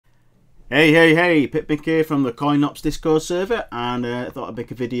Hey, Pipmick here from the Coinops Discord server, and I thought I'd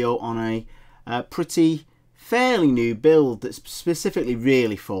make a video on a fairly new build that's specifically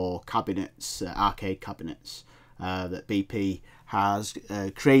really for cabinets, arcade cabinets, that BP has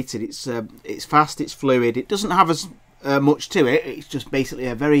created. It's fast, it's fluid, it doesn't have as much to it. It's just basically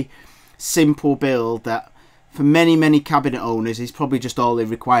a very simple build that for many cabinet owners is probably just all they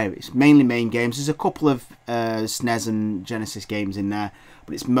require. It's mainly MAME games. There's a couple of SNES and Genesis games in there,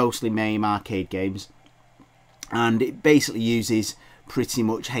 but it's mostly MAME arcade games, and it basically uses pretty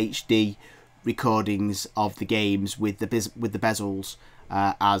much HD recordings of the games with the bezels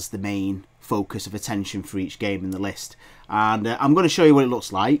as the main focus of attention for each game in the list. And I'm going to show you what it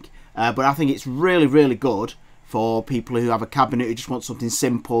looks like, but I think it's really good for people who have a cabinet who just want something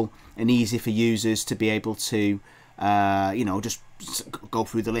simple and easy for users to be able to, you know, just go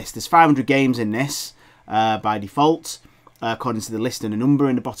through the list. There's 500 games in this by default, according to the list and a number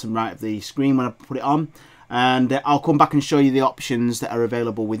in the bottom right of the screen when I put it on. And I'll come back and show you the options that are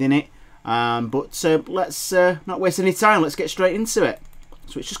available within it. But let's not waste any time. Let's get straight into it.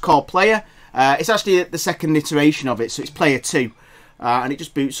 So it's just called Player. It's actually the second iteration of it, so it's Player 2. And it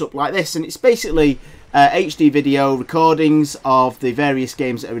just boots up like this, and it's basically HD video recordings of the various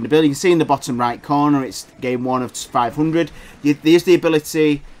games that are in the build. You can see in the bottom right corner it's game 1 of 500. There is the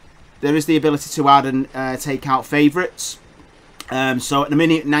ability to add and take out favourites. So at the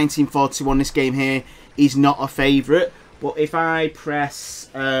minute 1941, this game here is not a favourite, but if I press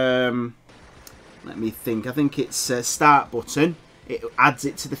let me think, I think it's start button, it adds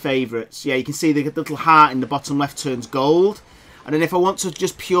it to the favourites. Yeah, you can see the little heart in the bottom left turns gold. And then if I want to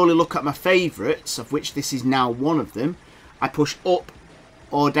just purely look at my favourites, of which this is now one of them, I push up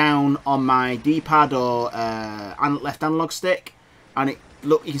or down on my D-pad or left analog stick, and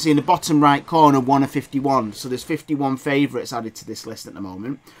you can see in the bottom right corner 1 of 51. So there's 51 favourites added to this list at the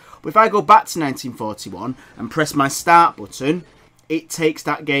moment. But if I go back to 1941 and press my start button, it takes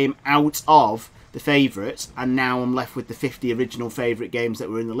that game out of the favourites, and now I'm left with the 50 original favourite games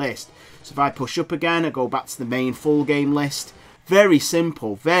that were in the list. So if I push up again, I go back to the main full game list. Very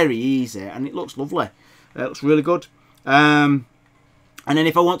simple, very easy, and it looks lovely. It looks really good. And then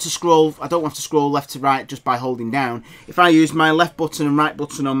if I want to scroll, I don't have to scroll left to right just by holding down. If I use my left button and right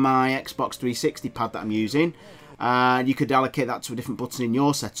button on my Xbox 360 pad that I'm using, you could allocate that to a different button in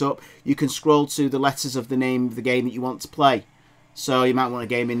your setup. You can scroll to the letters of the name of the game that you want to play. So you might want a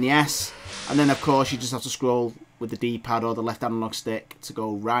game in the S, and then of course you just have to scroll with the D-pad or the left analog stick to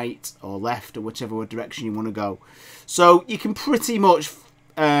go right or left or whichever direction you want to go. So you can pretty much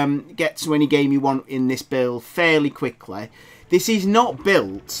get to any game you want in this build fairly quickly. This is not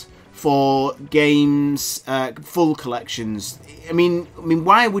built for games, full collections. I mean,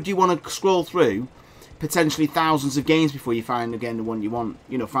 why would you want to scroll through potentially thousands of games before you find again the one you want?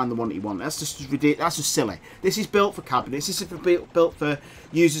 You know, find the one that you want. That's just ridiculous. That's just silly. This is built for cabinets. This is built for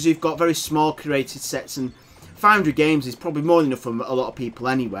users who've got very small curated sets, and 500 games is probably more than enough for a lot of people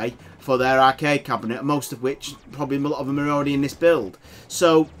anyway for their arcade cabinet, most of which probably a lot of them are already in this build.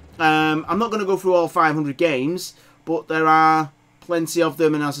 So I'm not going to go through all 500 games, but there are plenty of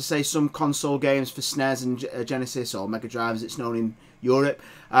them, and as I say, some console games for SNES and Genesis or Mega Drive as it's known in Europe,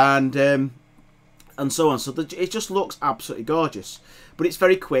 and so on. So it just looks absolutely gorgeous, but it's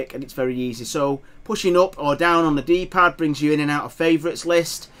very quick and it's very easy. So pushing up or down on the D-pad brings you in and out of favourites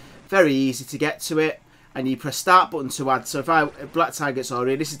list. Very easy to get to it, and you press start button to add. So if Black Tiger's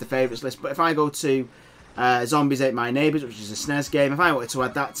already, this is the favourites list, but if I go to Zombies Ate My Neighbours, which is a SNES game, if I wanted to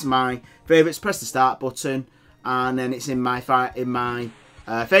add that to my favourites, press the start button, and then it's in my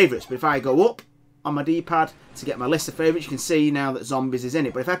favourites. But if I go up on my D-pad to get my list of favourites, you can see now that Zombies is in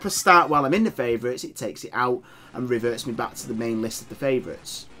it. But if I press start while I'm in the favourites, it takes it out and reverts me back to the main list of the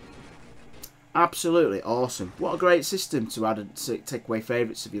favourites. Absolutely awesome. What a great system to add and to take away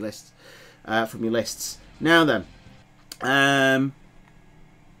favourites of your lists, from your lists. Now then,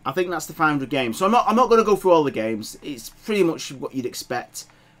 I think that's the 500 games. So I'm not going to go through all the games. It's pretty much what you'd expect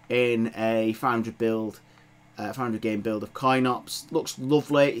in a 500 build. 500 game build of Coinops. Looks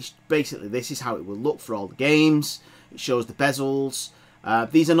lovely. It's basically, this is how it will look for all the games. It shows the bezels.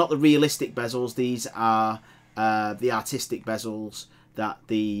 These are not the realistic bezels. These are the artistic bezels that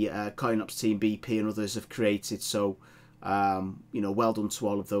the Coinops team, BP and others have created. So you know, well done to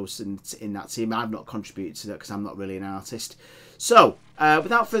all of those in that team. I've not contributed to that because I'm not really an artist. So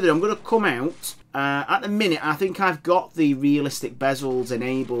without further ado, I'm going to come out. At the minute, I think I've got the realistic bezels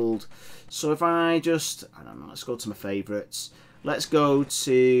enabled. So if I just, I don't know, let's go to my favourites. Let's go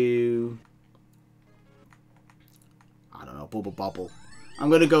to, I don't know, Bubble Bobble. I'm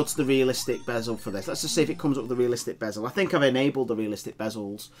going to go to the realistic bezel for this. Let's just see if it comes up with the realistic bezel. I think I've enabled the realistic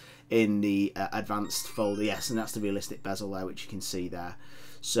bezels in the advanced folder. Yes, and that's the realistic bezel there, which you can see there.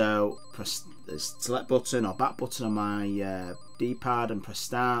 So press the select button or back button on my D-pad and press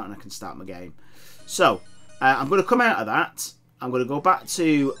start, and I can start my game. So I'm going to come out of that. I'm going to go back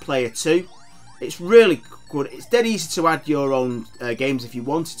to player 2. It's really good. It's dead easy to add your own games if you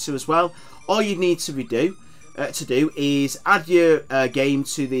wanted to as well. All you need to do is add your game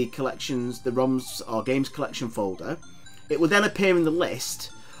to the collections, the ROMs or games collection folder. It will then appear in the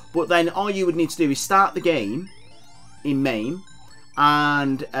list, but then all you would need to do is start the game in MAME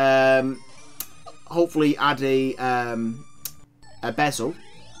and hopefully add a bezel,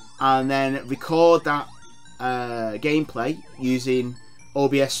 and then record that gameplay using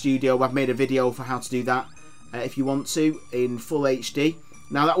OBS Studio. I've made a video for how to do that if you want to in full HD.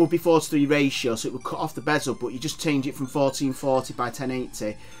 Now that would be 4:3 ratio, so it would cut off the bezel, but you just change it from 1440 by 1080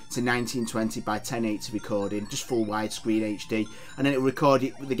 to 1920 by 1080 recording, just full widescreen HD, and then it will record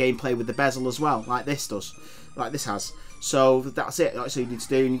it with the gameplay with the bezel as well, like this does, like this has. So that's it. That's all you need to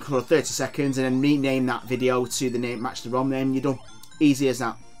do. And you can record 30 seconds and then rename that video to the name, match the ROM name. You're done. Easy as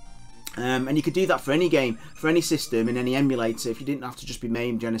that. And you could do that for any game, for any system, in any emulator. If you didn't have to just be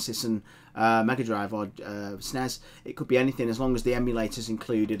MAME, Genesis and Mega Drive or SNES, it could be anything as long as the emulator's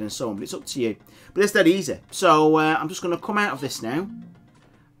included and so on. But it's up to you. But it's dead easy. So I'm just going to come out of this now, and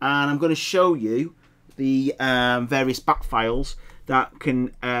I'm going to show you the various back files that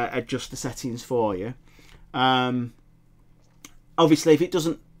can adjust the settings for you. Obviously, if it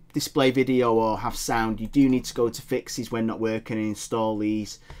doesn't display video or have sound, you do need to go to fixes when not working and install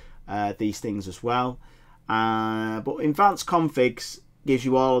these things as well. But advanced configs gives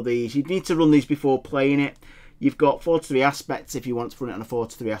you all of these. You need to run these before playing it. You've got 4:3 aspects if you want to run it on a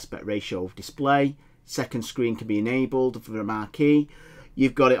 4:3 aspect ratio of display. Second screen can be enabled for the marquee.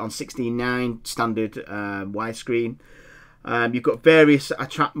 You've got it on 16:9 standard widescreen. You've got various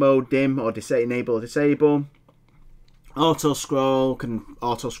attract mode, dim or enable or disable. Auto scroll can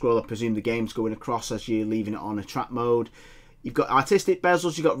auto scroll. I presume the game's going across as you're leaving it on attract mode. You've got artistic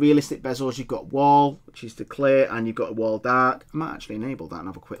bezels, you've got realistic bezels, you've got wall, which is the clear, and you've got wall dark. I might actually enable that and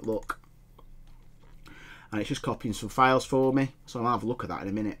have a quick look. And it's just copying some files for me, so I'll have a look at that in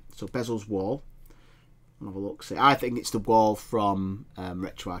a minute. So bezels wall, I'll have a look. See, I think it's the wall from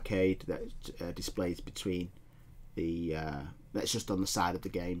Retro Arcade that displays between the, that's just on the side of the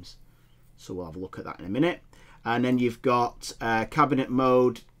games. So we'll have a look at that in a minute. And then you've got cabinet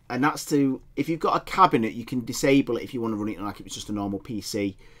mode. And that's to, if you've got a cabinet, you can disable it if you want to run it like it was just a normal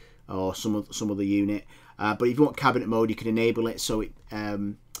PC or some other unit. But if you want cabinet mode, you can enable it so it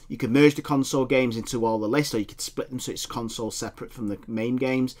you can merge the console games into all the list, or you could split them so it's console separate from the main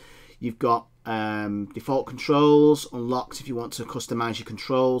games. You've got default controls unlocked if you want to customize your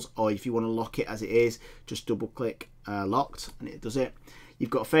controls, or if you want to lock it as it is, just double click locked and it does it.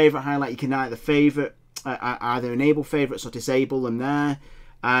 You've got favorite highlight. You can either enable favorites or disable them there.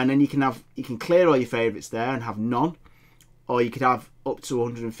 And then you can clear all your favourites there and have none, or you could have up to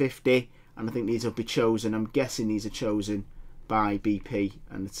 150, and I think these will be chosen. I'm guessing these are chosen by BP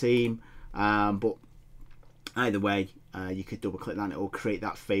and the team, but either way, you could double click that and it will create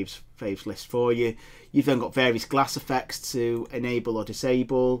that faves list for you. You've then got various glass effects to enable or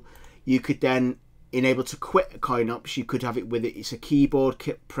disable. You could then enable to quit a Coinops. You could have it with it's a keyboard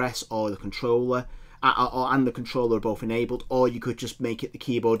press or the controller. And the controller are both enabled, or you could just make it the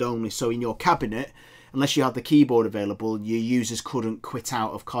keyboard only. So in your cabinet, unless you have the keyboard available, your users couldn't quit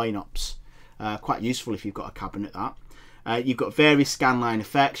out of Coinops. Quite useful if you've got a cabinet that. You've got various scanline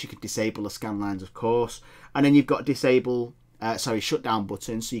effects. You could disable the scanlines, of course, and then you've got shutdown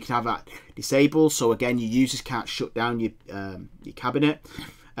button. So you can have that disabled. So again, your users can't shut down your cabinet.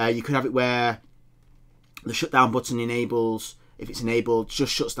 You could have it where the shutdown button enables. If it's enabled,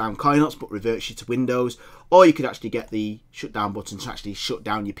 just shuts down Coinops but reverts you to Windows, or you could actually get the shutdown button to actually shut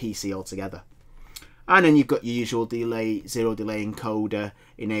down your PC altogether. And then you've got your usual zero delay encoder,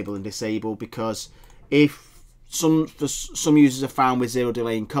 enable and disable, because if some users have found with zero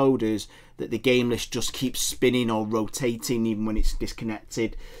delay encoders that the game list just keeps spinning or rotating even when it's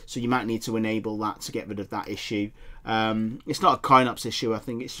disconnected, so you might need to enable that to get rid of that issue. It's not a Coinops issue. I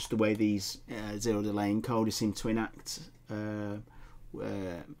think it's just the way these zero delay encoders seem to enact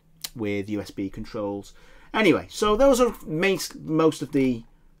with USB controls. Anyway, so those are most of the,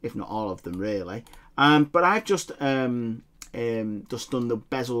 if not all of them really. But I've just done the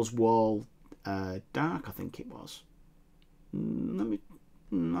bezels wall dark, I think it was.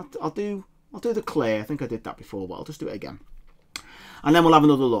 I'll do the clear. I think I did that before, but I'll just do it again. and then we'll have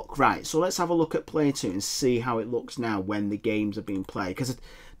another look. Right, so let's have a look at Player 2 and see how it looks now when the games are being played. Because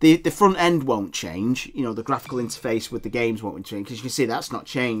the front end won't change. You know, the graphical interface with the games won't change. Because you can see that's not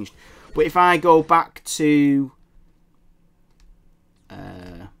changed. But if I go back to...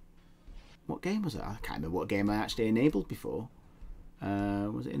 what game was it? I can't remember what game I actually enabled before.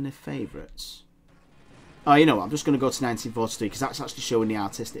 Was it in the favourites? Oh, you know what? I'm just going to go to 1943 because that's actually showing the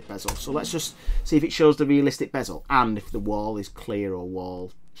artistic bezel. So let's just see if it shows the realistic bezel and if the wall is clear or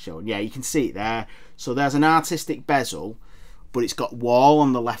wall showing. Yeah, you can see it there. So there's an artistic bezel, but it's got wall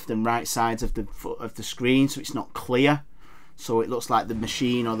on the left and right sides of the screen, so it's not clear. So it looks like the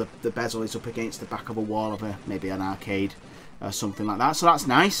machine or the bezel is up against the back of a wall of maybe an arcade or something like that. So that's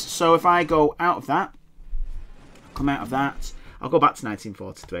nice. So if I go out of that, come out of that, I'll go back to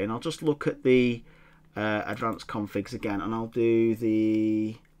 1943 and I'll just look at the advanced configs again, and I'll do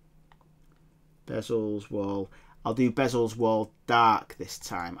the bezels wall. I'll do bezels wall dark this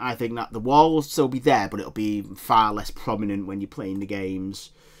time. I think that the wall will still be there, but it'll be far less prominent when you're playing the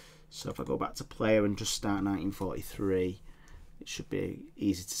games. So if I go back to player and just start 1943, it should be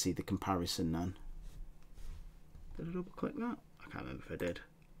easy to see the comparison then. Did I double click that? I can't remember if I did.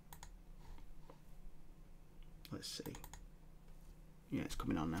 Let's see. Yeah, it's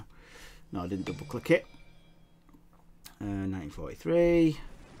coming on now. No, I didn't double click it. 1943.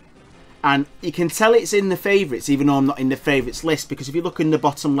 And you can tell it's in the favourites, even though I'm not in the favourites list, because if you look in the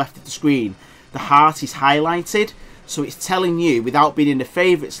bottom left of the screen, the heart is highlighted. So it's telling you, without being in the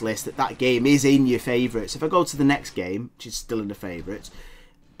favourites list, that that game is in your favourites. If I go to the next game, which is still in the favourites,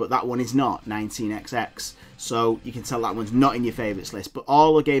 but that one is not, 19XX. So you can tell that one's not in your favourites list. But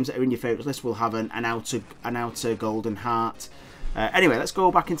all the games that are in your favourites list will have an outer golden heart. Anyway, let's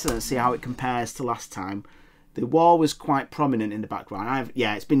go back into that and see how it compares to last time. The wall was quite prominent in the background.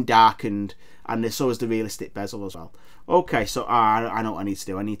 Yeah, it's been darkened, and so is the realistic bezel as well. Okay, so I know what I need to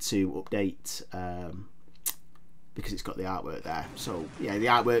do. I need to update because it's got the artwork there. So yeah, the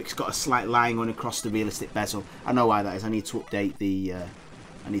artwork's got a slight line going across the realistic bezel. I know why that is. I need to update the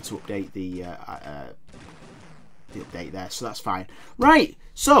update there. So that's fine. Right.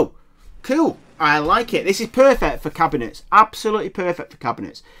 So. Cool, I like it. This is perfect for cabinets. Absolutely perfect for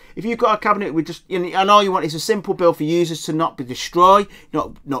cabinets. If you've got a cabinet with just, and all you want is a simple build for users to not be destroyed,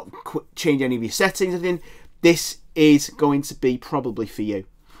 not change any of your settings, anything, this is going to be probably for you.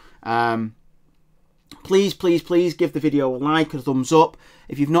 Please, please, please give the video a like, a thumbs up.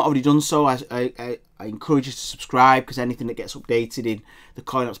 If you've not already done so, I encourage you to subscribe, because anything that gets updated in the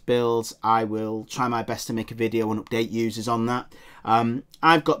Coinops builds, I will try my best to make a video and update users on that.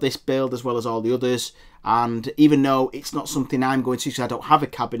 I've got this build as well as all the others, and even though it's not something I'm going to, because I don't have a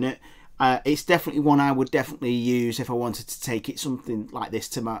cabinet, it's definitely one I would definitely use if I wanted to take it something like this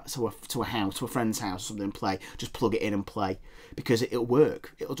to a house, to a friend's house or something, and play. Just plug it in and play, because it'll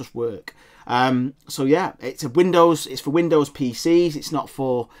work. It'll just work. So yeah, it's for Windows PCs. It's not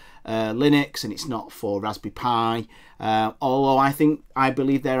for Linux, and it's not for Raspberry Pi. Although I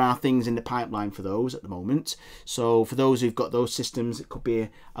believe there are things in the pipeline for those at the moment. So for those who've got those systems, it could be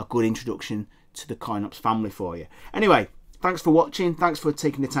a good introduction to the Coinops family for you. Anyway, thanks for watching. Thanks for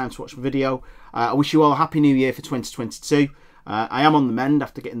taking the time to watch my video. I wish you all a happy new year for 2022. I am on the mend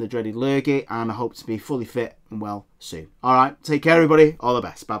after getting the dreaded lurgy, and I hope to be fully fit and well soon. All right, take care, everybody. All the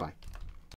best. Bye-bye.